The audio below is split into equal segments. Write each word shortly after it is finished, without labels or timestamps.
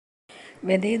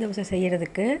விதை தோசை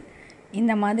செய்கிறதுக்கு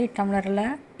இந்த மாதிரி டம்ளரில்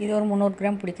இது ஒரு 300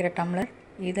 கிராம் பிடிக்கிற டம்ளர்.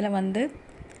 இதில் வந்து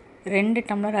 2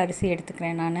 டம்ளர் அரிசி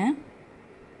எடுத்துக்கிறேன் நான்.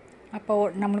 அப்போ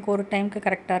நம்மளுக்கு ஒரு டைமுக்கு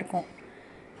கரெக்டாக இருக்கும்.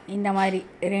 இந்த மாதிரி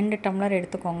 2 டம்ளர்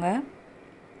எடுத்துக்கோங்க.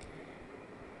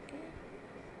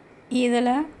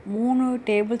 இதில் 3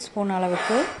 டேபிள் ஸ்பூன்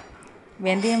அளவுக்கு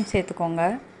வெந்தயம் சேர்த்துக்கோங்க.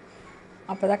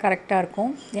 அப்போ தான் கரெக்டாக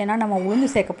இருக்கும். ஏன்னா நம்ம உளுந்து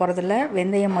சேர்க்க போகிறதில்ல,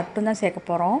 வெந்தயம் மட்டும்தான் சேர்க்க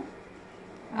போகிறோம்.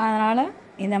 அதனால்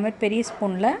இந்த மாதிரி பெரிய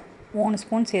ஸ்பூனில் 3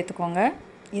 ஸ்பூன் சேர்த்துக்கோங்க.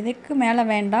 இதுக்கு மேலே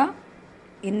வேண்டாம்,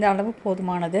 இந்த அளவு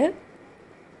போதுமானது.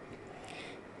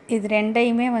 இது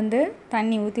ரெண்டையுமே வந்து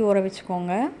தண்ணி ஊற்றி ஊற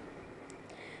வச்சுக்கோங்க.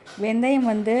 வெந்தயம்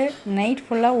வந்து நைட்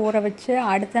ஃபுல்லாக ஊற வச்சு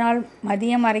அடுத்த நாள்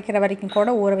மதியம் அரைக்கிற வரைக்கும் கூட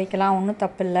ஊற வைக்கலாம், ஒன்றும்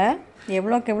தப்பில்லை.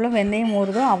 எவ்வளோக்கு எவ்வளோ வெந்தயம்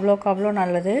ஊறுதோ அவ்வளோக்கு அவ்வளோ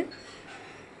நல்லது.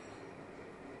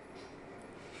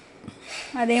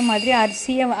 அதே மாதிரி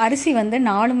அரிசி வந்து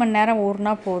 4 மணி நேரம்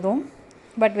ஊறினா போதும்.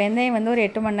 பட் வெந்தயம் வந்து ஒரு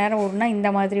 8 மணி நேரம் ஊறினா இந்த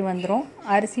மாதிரி வந்துடும்.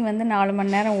 அரிசி வந்து 4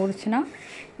 மணி நேரம் ஊறிச்சுன்னா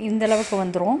இந்தளவுக்கு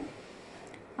வந்துடும்.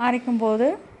 அரைக்கும்போது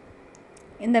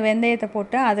இந்த வெந்தயத்தை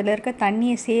போட்டு அதில் இருக்க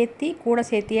தண்ணியை கூட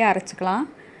சேர்த்தியே அரைச்சிக்கலாம்.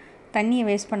 தண்ணியை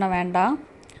வேஸ்ட் பண்ண வேண்டாம்.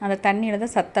 அந்த தண்ணியில்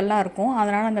தான் சத்தெல்லாம் இருக்கும்.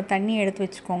 அதனால் அந்த தண்ணியை எடுத்து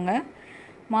வச்சுக்கோங்க.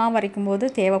 மாவு அரைக்கும்போது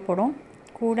தேவைப்படும்.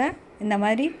 கூட இந்த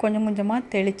மாதிரி கொஞ்சம் கொஞ்சமாக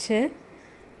தெளித்து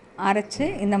அரைச்சி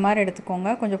இந்த மாதிரி எடுத்துக்கோங்க.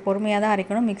 கொஞ்சம் பொறுமையாக தான்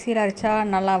அரைக்கணும். மிக்சியில் அரைச்சா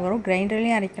நல்லா வரும்,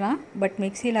 கிரைண்டர்லேயும் அரைக்கலாம். பட்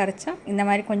மிக்சியில் அரைச்சா இந்த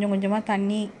மாதிரி கொஞ்சம் கொஞ்சமாக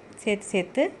தண்ணி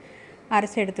சேர்த்து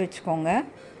அரைச்சி எடுத்து வச்சுக்கோங்க.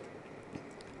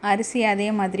 அரிசி அதே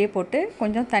மாதிரியே போட்டு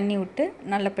கொஞ்சம் தண்ணி விட்டு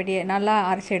நல்லா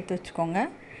அரைச்சி எடுத்து வச்சுக்கோங்க.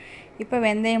 இப்போ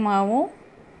வெந்தய மாவும்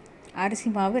அரிசி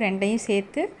மாவு ரெண்டையும்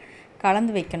சேர்த்து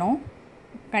கலந்து வைக்கணும்.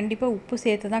 கண்டிப்பாக உப்பு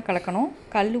சேர்த்து தான் கலக்கணும்.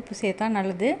 கல் உப்பு சேர்த்தா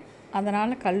நல்லது.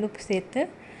 அதனால் கல் உப்பு சேர்த்து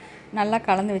நல்லா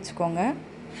கலந்து வச்சுக்கோங்க.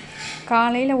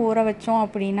 காலையில் ஊற வச்சோம்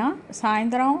அப்படின்னா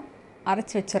சாயந்தரம்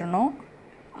அரைச்சி வச்சிடணும்.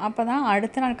 அப்போ தான்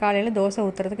அடுத்த நாள் காலையில் தோசை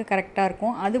ஊற்றுறதுக்கு கரெக்டாக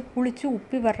இருக்கும். அது புளிச்சு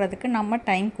உப்பி வர்றதுக்கு நம்ம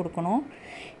டைம் கொடுக்கணும்.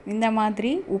 இந்த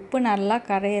மாதிரி உப்பு நல்லா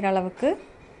கரையிற அளவுக்கு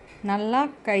நல்லா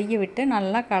கையை விட்டு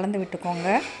நல்லா கலந்து விட்டுக்கோங்க.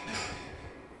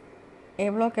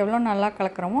 எவ்வளோக்கு எவ்வளோ நல்லா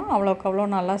கலக்கிறோமோ அவ்வளோக்கு அவ்வளோ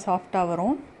நல்லா சாஃப்டாக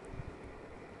வரும்.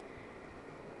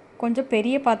 கொஞ்சம்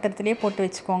பெரிய பாத்திரத்துலேயே போட்டு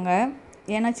வச்சுக்கோங்க.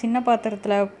 ஏன்னா சின்ன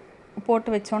பாத்திரத்தில் போட்டு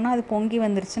வச்சோன்னா அது பொங்கி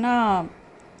வந்துருச்சுன்னா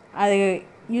அது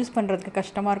யூஸ் பண்ணுறதுக்கு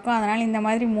கஷ்டமாக இருக்கும். அதனால் இந்த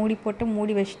மாதிரி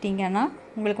மூடி வச்சிட்டிங்கன்னா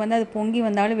உங்களுக்கு வந்து அது பொங்கி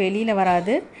வந்தாலும் வெளியில்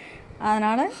வராது.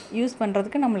 அதனால் யூஸ்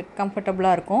பண்ணுறதுக்கு நம்மளுக்கு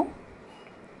கம்ஃபர்டபுளாக இருக்கும்.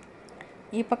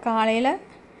 இப்போ காலையில்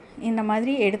இந்த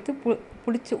மாதிரி எடுத்து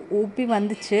பிடிச்சி உப்பி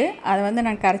வந்துச்சு. அதை வந்து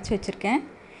நான் கரைச்சி வச்சுருக்கேன்.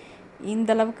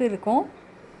 இந்தளவுக்கு இருக்கும்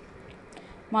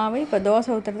மாவு. இப்போ தோசை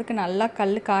ஊற்றுறதுக்கு நல்லா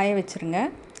கல் காய வச்சுருங்க.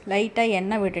 லைட்டாக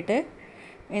எண்ணெய் விட்டுட்டு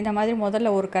இந்த மாதிரி முதல்ல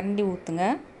ஒரு கரண்டி ஊற்றுங்க.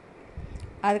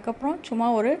 அதுக்கப்புறம் சும்மா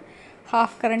ஒரு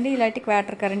 1/2 கரண்டி இல்லாட்டி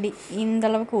 1/4 கரண்டி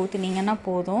இந்தளவுக்கு ஊற்றுனீங்கன்னா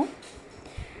போதும்.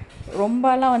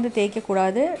 ரொம்பலாம் வந்து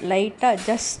தேய்க்கக்கூடாது. லைட்டாக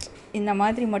ஜஸ்ட் இந்த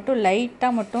மாதிரி மட்டும்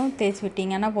லைட்டாக மட்டும் தேய்ச்சி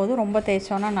விட்டிங்கன்னா போதும். ரொம்ப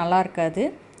தேய்ச்சோன்னா நல்லா இருக்காது.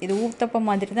 இது ஊத்தப்பம்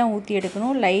மாதிரி தான் ஊற்றி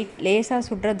எடுக்கணும். லேசாக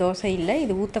சுடுற தோசை இல்லை,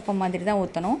 இது ஊத்தப்பம் மாதிரி தான்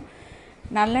ஊற்றணும்.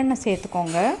 நல்லெண்ணெய்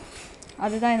சேர்த்துக்கோங்க.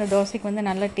 அதுதான் இந்த தோசைக்கு வந்து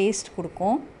நல்ல டேஸ்ட்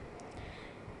கொடுக்கும்.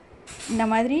 இந்த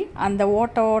மாதிரி அந்த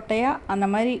ஓட்டையாக அந்த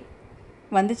மாதிரி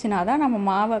வந்துச்சுன்னா தான் நம்ம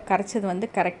மாவை கரைச்சது வந்து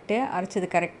அரைச்சது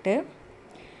கரெக்டு.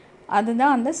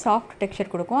 அதுதான் அந்த சாஃப்ட்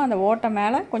டெக்ஸ்சர் கொடுக்கும். அந்த ஓட்டை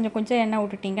மேலே கொஞ்சம் எண்ணெய்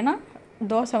விட்டுட்டிங்கன்னா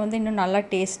தோசை வந்து இன்னும் நல்லா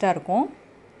டேஸ்ட்டாக இருக்கும்.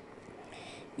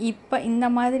 இப்போ இந்த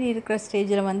மாதிரி இருக்கிற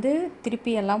ஸ்டேஜில் வந்து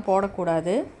திருப்பி எல்லாம்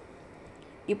போடக்கூடாது.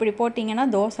 இப்படி போட்டிங்கன்னா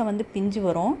தோசை வந்து பிஞ்சு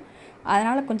வரும்.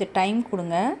 அதனால் கொஞ்சம் டைம்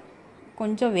கொடுங்க,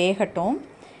 கொஞ்சம் வேகட்டும்.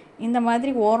 இந்த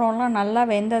மாதிரி ஓரம்லாம் நல்லா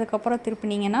வெந்ததுக்கப்புறம்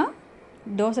திருப்பினீங்கன்னா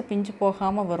தோசை பிஞ்சு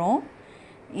போகாமல் வரும்.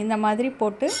 இந்த மாதிரி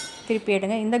போட்டு திருப்பி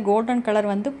எடுங்க. இந்த கோல்டன் கலர்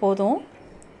வந்து போதும்.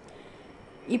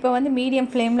 இப்போ வந்து மீடியம்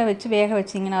ஃப்ளேமில் வச்சு வேக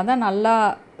வச்சிங்கன்னா தான் நல்லா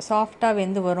சாஃப்டாக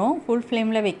வெந்து வரும். ஃபுல்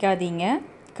ஃப்ளேமில் வைக்காதீங்க,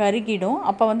 கருகிடும்.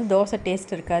 அப்போ வந்து தோசை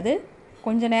டேஸ்ட் இருக்காது.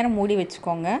 கொஞ்சம் நேரம் மூடி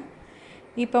வச்சுக்கோங்க.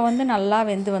 இப்போ வந்து நல்லா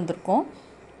வெந்து வந்திருக்கும்.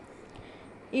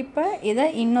 இப்போ இதை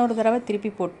இன்னொரு தடவை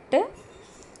திருப்பி போட்டு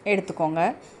எடுத்துக்கோங்க.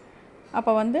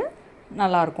 அப்போ வந்து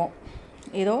நல்லாயிருக்கும்.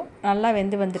 இதோ நல்லா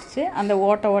வெந்து வந்துருச்சு. அந்த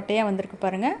ஓட்டையாக வந்திருக்கு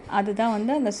பாருங்கள். அதுதான்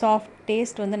வந்து அந்த சாஃப்ட்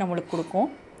டேஸ்ட் வந்து நம்மளுக்கு கொடுக்கும்.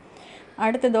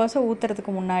 அடுத்த தோசை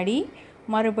ஊற்றுறதுக்கு முன்னாடி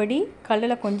மறுபடி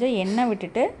கல்லில் கொஞ்சம் எண்ணெய்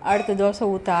விட்டுட்டு அடுத்த தோசை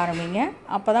ஊற்ற ஆரம்பிங்க.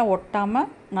 அப்போ தான் ஒட்டாமல்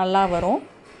நல்லா வரும்.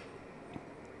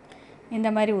 இந்த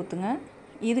மாதிரி ஊற்றுங்க.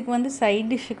 இதுக்கு வந்து சைட்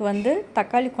டிஷ்ஷுக்கு வந்து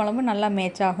தக்காளி குழம்பு நல்லா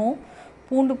மேட்ச் ஆகும்.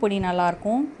 பூண்டு பொடி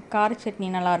நல்லாயிருக்கும். கார சட்னி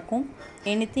நல்லாயிருக்கும்.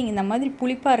 எனிதிங் இந்த மாதிரி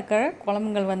புளிப்பாக இருக்கிற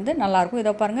குழம்புகள் வந்து நல்லாயிருக்கும்.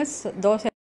 இதோ பாருங்கள், தோசை